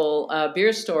local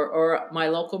beer store or my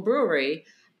local brewery,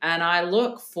 and I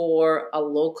look for a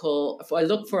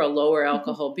lower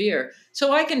alcohol beer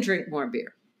so I can drink more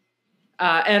beer.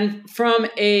 And from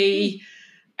a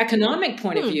economic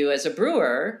point of view, as a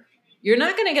brewer, you're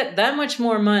not going to get that much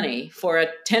more money for a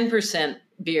 10%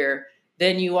 beer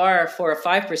than you are for a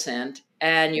 5%,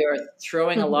 and you're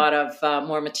throwing a lot of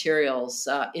more materials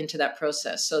into that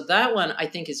process. So that one I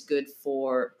think is good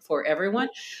for everyone.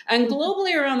 And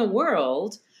globally around the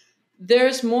world,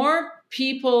 there's more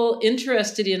people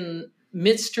interested in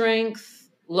mid-strength,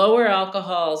 lower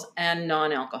alcohols, and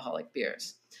non-alcoholic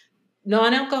beers.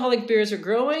 Non-alcoholic beers are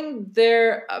growing.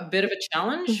 They're a bit of a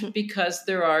challenge because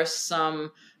there are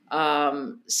some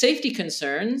safety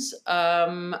concerns.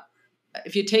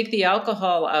 If you take the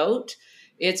alcohol out,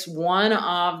 it's one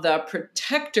of the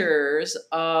protectors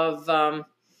of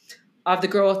the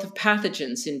growth of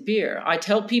pathogens in beer. I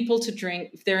tell people to drink,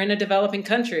 if they're in a developing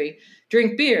country,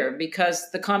 drink beer,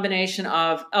 because the combination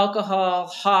of alcohol,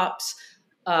 hops,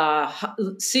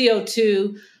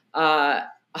 CO2,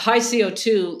 high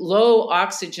CO2, low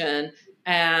oxygen,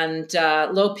 and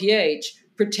low pH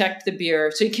protect the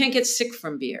beer. So you can't get sick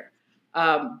from beer.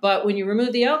 But when you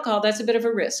remove the alcohol, that's a bit of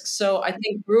a risk. So I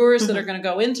think brewers that are going to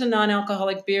go into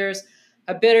non-alcoholic beers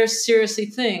had better seriously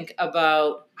think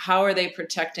about how are they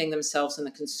protecting themselves and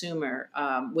the consumer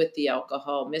with the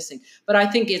alcohol missing. But I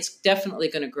think it's definitely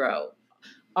going to grow.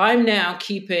 I'm now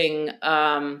keeping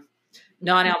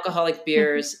non-alcoholic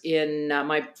beers in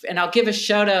and I'll give a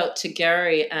shout out to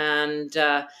Gary and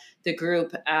the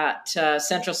group at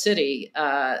Central City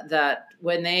that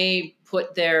when they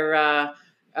put their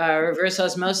reverse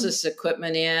osmosis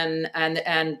equipment in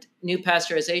and new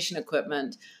pasteurization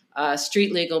equipment,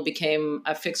 Street Legal became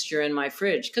a fixture in my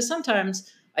fridge, because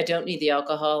sometimes I don't need the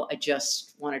alcohol. I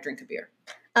just want to drink a beer.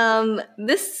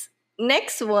 This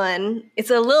next one, it's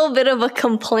a little bit of a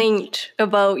complaint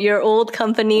about your old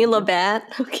company, Labatt.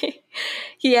 Okay.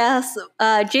 He asks,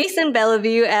 Jason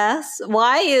Bellevue asks,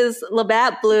 why is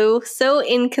Labatt Blue so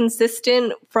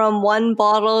inconsistent from one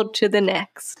bottle to the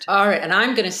next? All right. And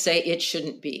I'm going to say it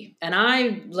shouldn't be. And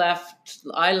I left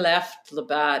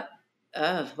Labatt,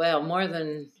 more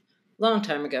than a long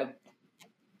time ago.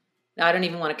 I don't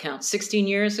even want to count. 16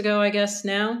 years ago, I guess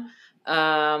now.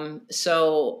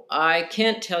 So I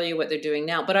can't tell you what they're doing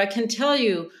now, but I can tell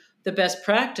you the best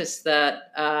practice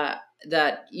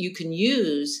that you can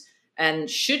use and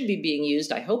should be being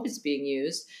used, I hope it's being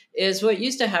used, is what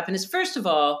used to happen is, first of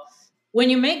all, when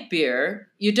you make beer,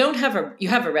 you have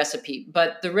a recipe,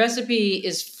 but the recipe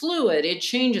is fluid. It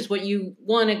changes. What you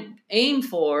want to aim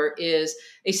for is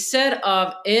a set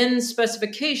of end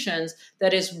specifications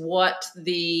that is what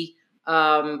the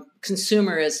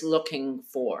consumer is looking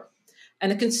for.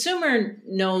 And the consumer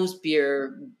knows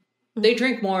beer. They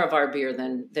drink more of our beer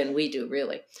than we do,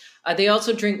 really. They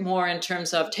also drink more in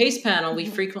terms of taste panel. We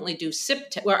frequently do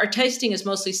our tasting is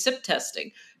mostly sip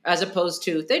testing, as opposed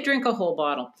to they drink a whole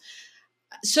bottle.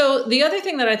 So the other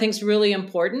thing that I think is really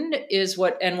important is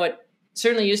what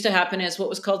certainly used to happen is what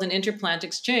was called an interplant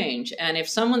exchange. And if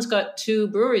someone's got two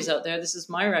breweries out there, this is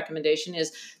my recommendation,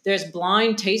 is there's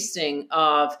blind tasting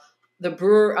of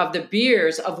the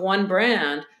beers of one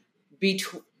brand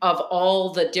of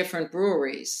all the different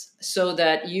breweries, so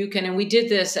that you can, and we did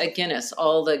this at Guinness,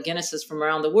 all the Guinnesses from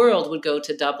around the world would go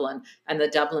to Dublin and the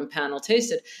Dublin panel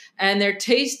tasted, and they're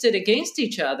tasted against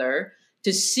each other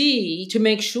to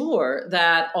make sure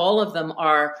that all of them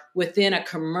are within a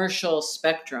commercial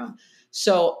spectrum.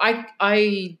 So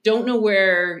I don't know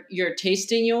where you're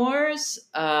tasting yours,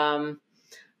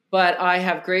 but I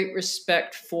have great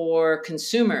respect for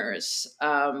consumers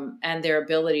and their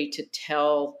ability to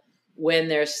tell when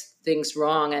there's things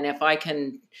wrong. And if I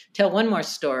can tell one more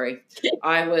story,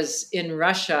 I was in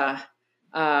Russia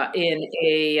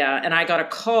and I got a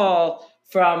call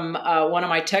from one of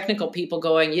my technical people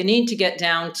going, you need to get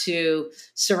down to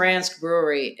Saransk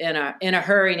Brewery in a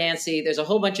hurry, Nancy. There's a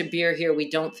whole bunch of beer here we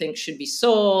don't think should be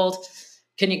sold.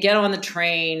 Can you get on the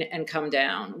train and come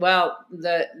down? Well,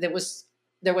 there was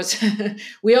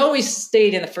we always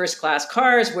stayed in the first class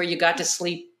cars where you got to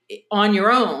sleep on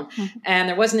your own, and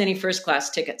there wasn't any first class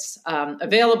tickets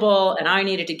available, and I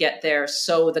needed to get there.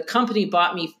 So the company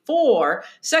bought me 4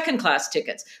 second class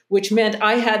tickets, which meant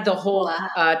I had the whole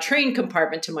train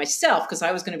compartment to myself because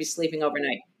I was going to be sleeping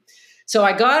overnight. So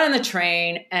I got on the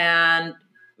train, and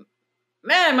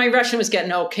man, my Russian was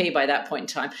getting okay by that point in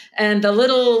time. And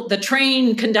the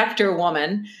train conductor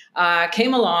woman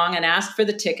came along and asked for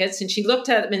the tickets. And she looked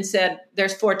at them and said,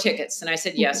 there's 4 tickets. And I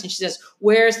said, yes. And she says,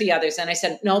 where's the others? And I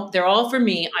said, nope, they're all for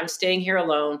me. I'm staying here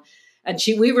alone. And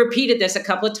we repeated this a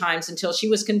couple of times until she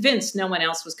was convinced no one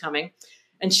else was coming.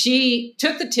 And she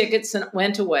took the tickets and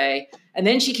went away. And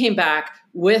then she came back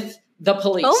with the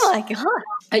police. Oh my God.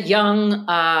 A young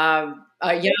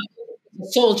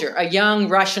soldier, a young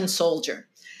Russian soldier.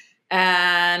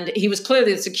 And he was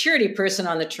clearly the security person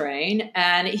on the train.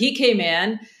 And he came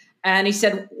in and he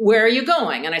said, where are you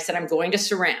going? And I said, I'm going to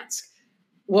Saransk.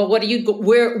 Well, what are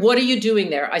you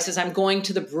doing there? I says, I'm going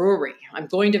to the brewery. I'm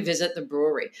going to visit the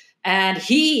brewery. And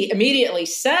he immediately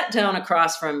sat down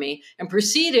across from me and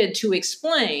proceeded to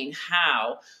explain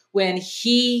how when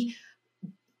he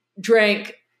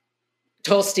drank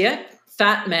Tolstya,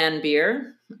 fat man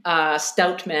beer,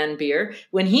 stout man beer,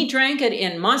 when he drank it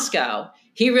in Moscow,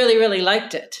 he really, really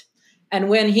liked it. And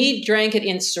when he drank it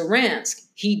in Saransk,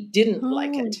 he didn't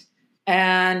like it.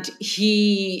 And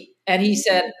he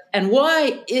said, and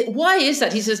why is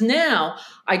that? He says, now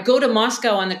I go to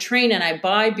Moscow on the train and I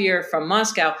buy beer from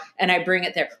Moscow and I bring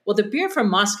it there. Well, the beer from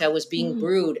Moscow was being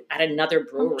brewed at another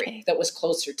brewery that was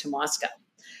closer to Moscow.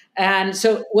 And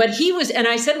so and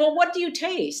I said, well, what do you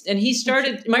taste? And he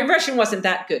started, my Russian wasn't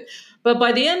that good. But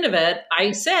by the end of it,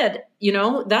 I said,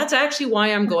 that's actually why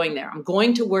I'm going there. I'm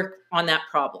going to work on that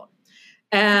problem.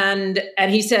 And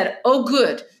he said, oh,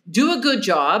 good, do a good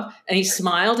job. And he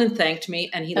smiled and thanked me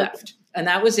and he left. And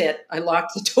that was it. I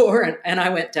locked the door and I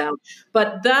went down.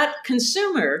 But that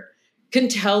consumer can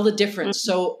tell the difference.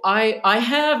 So I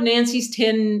have Nancy's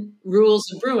 10 rules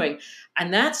of brewing.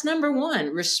 And that's number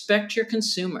 1, respect your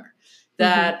consumer.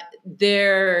 That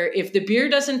if the beer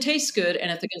doesn't taste good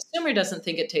and if the consumer doesn't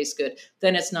think it tastes good,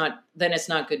 then it's not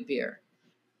good beer.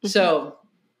 So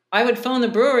I would phone the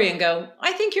brewery and go,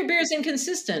 I think your beer is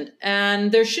inconsistent.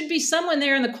 And there should be someone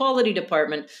there in the quality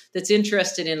department that's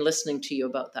interested in listening to you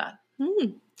about that.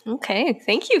 Okay.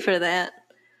 Thank you for that.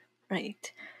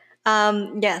 Right.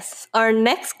 Yes. Our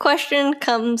next question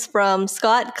comes from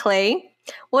Scott Clay.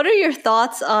 What are your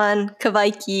thoughts on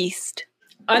Kveik yeast?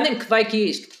 I think Kveik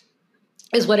yeast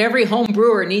is what every home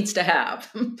brewer needs to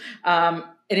have. And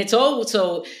it's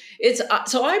also,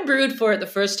 so I brewed for it the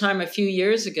first time a few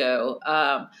years ago.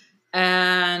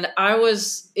 And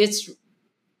the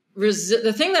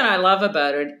thing that I love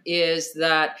about it is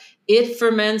that it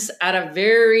ferments at a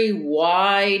very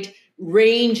wide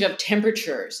range of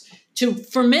temperatures. To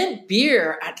ferment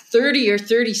beer at 30 or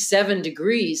 37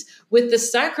 degrees with the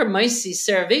Saccharomyces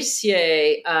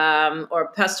cerevisiae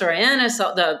or Pastorianus,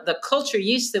 the culture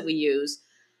yeast that we use,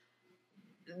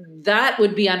 that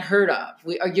would be unheard of.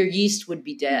 Your yeast would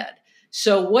be dead.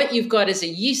 So what you've got is a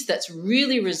yeast that's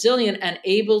really resilient and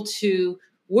able to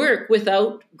work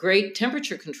without great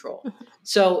temperature control.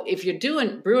 So if you're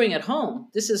doing brewing at home,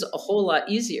 this is a whole lot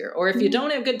easier. Or if you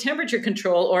don't have good temperature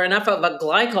control or enough of a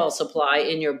glycol supply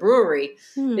in your brewery,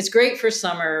 it's great for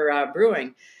summer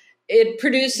brewing. It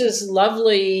produces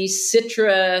lovely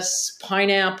citrus,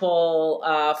 pineapple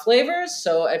flavors.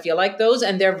 So if you like those,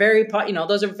 and they're very,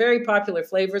 those are very popular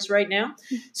flavors right now.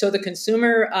 So the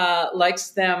consumer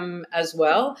likes them as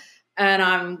well. And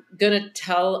I'm going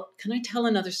to can I tell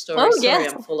another story? Oh, Sorry,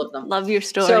 yes. I'm full of them. Love your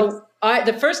stories. So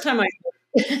the first time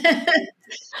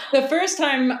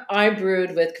I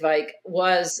brewed with Kveik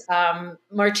was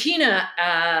Martina,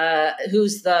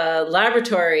 who's the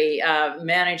laboratory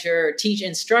manager,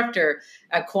 instructor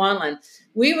at Kwantlen.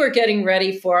 We were getting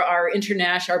ready for our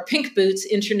Pink Boots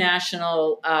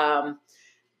International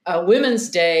Women's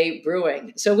Day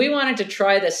brewing. So we wanted to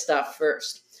try this stuff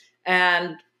first.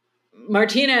 And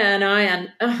Martina and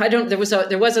there was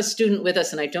a student with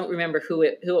us, and I don't remember who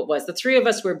it was. The three of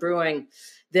us were brewing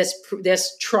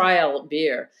this trial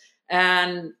beer,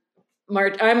 and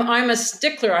I'm a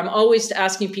stickler. I'm always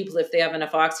asking people if they have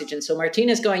enough oxygen. So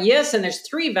Martina's going, yes, and there's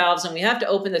 3 valves, and we have to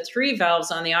open the 3 valves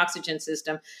on the oxygen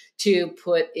system to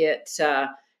put it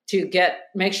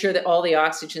make sure that all the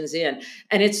oxygen's in.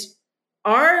 And it's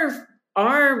our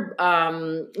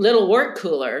little wort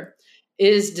cooler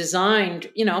is designed,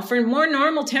 for more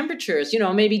normal temperatures,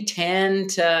 maybe 10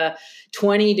 to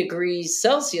 20 degrees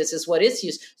Celsius is what it's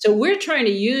used. So we're trying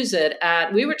to use it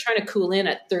we were trying to cool in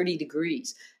at 30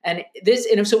 degrees. And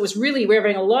so it was really, we were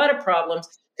having a lot of problems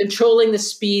controlling the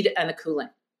speed and the cooling.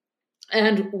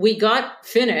 And we got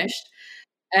finished,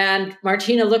 and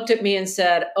Martina looked at me and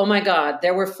said, oh my God,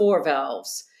 there were 4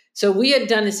 valves. So we had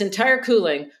done this entire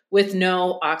cooling with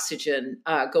no oxygen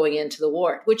going into the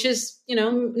wort, which is,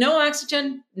 no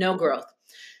oxygen, no growth.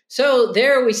 So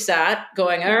there we sat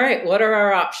going, all right, what are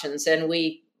our options? And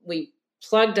we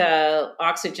plugged a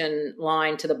oxygen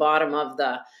line to the bottom of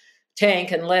the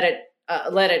tank and let it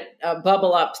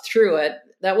bubble up through it.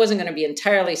 That wasn't going to be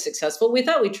entirely successful. We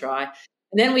thought we'd try.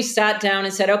 And then we sat down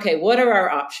and said, okay, what are our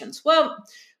options? Well,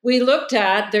 we looked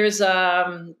at, there's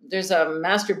a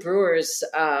Master Brewers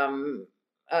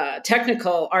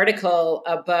technical article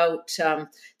about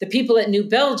the people at New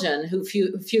Belgium who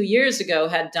a few years ago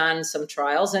had done some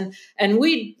trials, and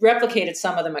we replicated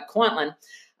some of them at Kwantlen,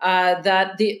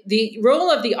 that the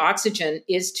role of the oxygen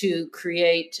is to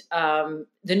create the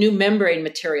new membrane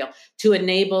material to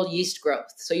enable yeast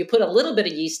growth. So you put a little bit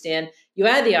of yeast in, you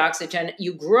add the oxygen,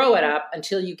 you grow it up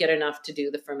until you get enough to do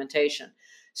the fermentation.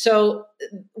 So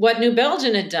what New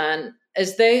Belgium had done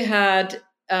is they had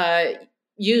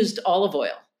used olive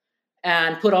oil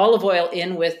and put olive oil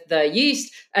in with the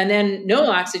yeast, and then no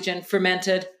oxygen,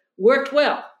 fermented, worked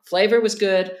well. Flavor was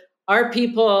good. Our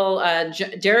people,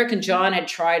 Derek and John, had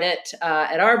tried it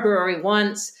at our brewery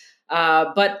once,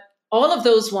 but all of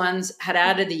those ones had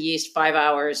added the yeast 5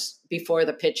 hours before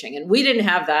the pitching. And we didn't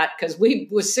have that because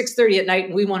it was 6:30 at night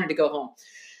and we wanted to go home.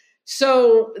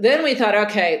 So then we thought,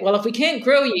 okay, well, if we can't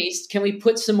grow yeast, can we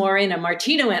put some more in? And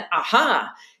Martina went,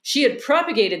 aha, she had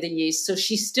propagated the yeast. So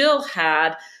she still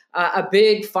had a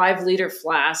big 5-liter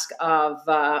flask of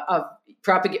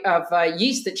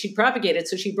yeast that she propagated.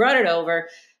 So she brought it over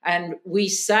and we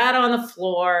sat on the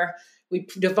floor. We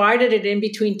divided it in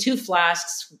between 2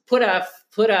 flasks, put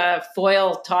a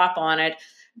foil top on it,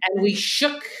 and we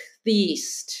shook the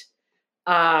yeast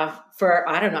for,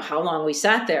 I don't know how long we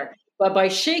sat there. But by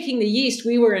shaking the yeast,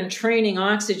 we were entraining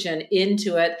oxygen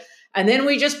into it. And then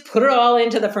we just put it all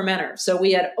into the fermenter. So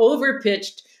we had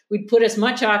overpitched. We'd put as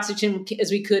much oxygen as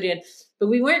we could in, but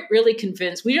we weren't really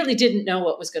convinced. We really didn't know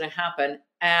what was going to happen.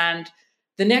 And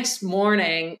the next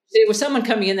morning, there was someone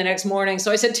coming in the next morning.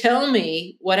 So I said, tell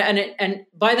me what, and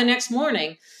by the next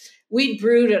morning, we'd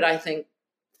brewed it, I think,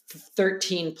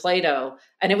 13 Plato,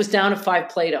 and it was down to 5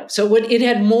 Plato. So it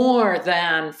had more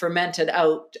than fermented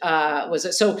out.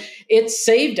 So it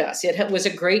saved us. It was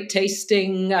a great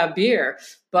tasting beer,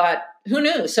 but who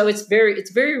knew? So it's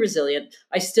very resilient.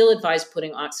 I still advise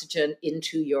putting oxygen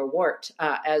into your wort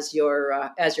as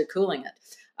you're cooling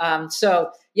it.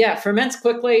 So yeah, ferments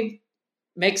quickly,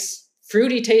 makes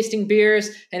fruity tasting beers,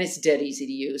 and it's dead easy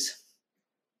to use.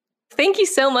 Thank you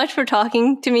so much for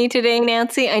talking to me today,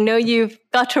 Nancy. I know you've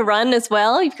got to run as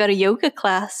well. You've got a yoga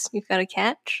class you've got to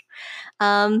catch.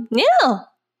 Yeah,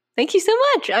 thank you so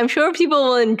much. I'm sure people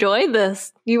will enjoy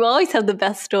this. You always have the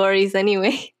best stories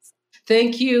anyway.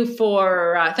 Thank you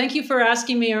for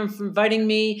asking me and for inviting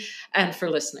me and for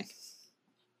listening.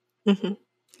 Mm-hmm.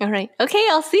 All right. Okay,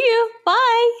 I'll see you.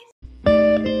 Bye.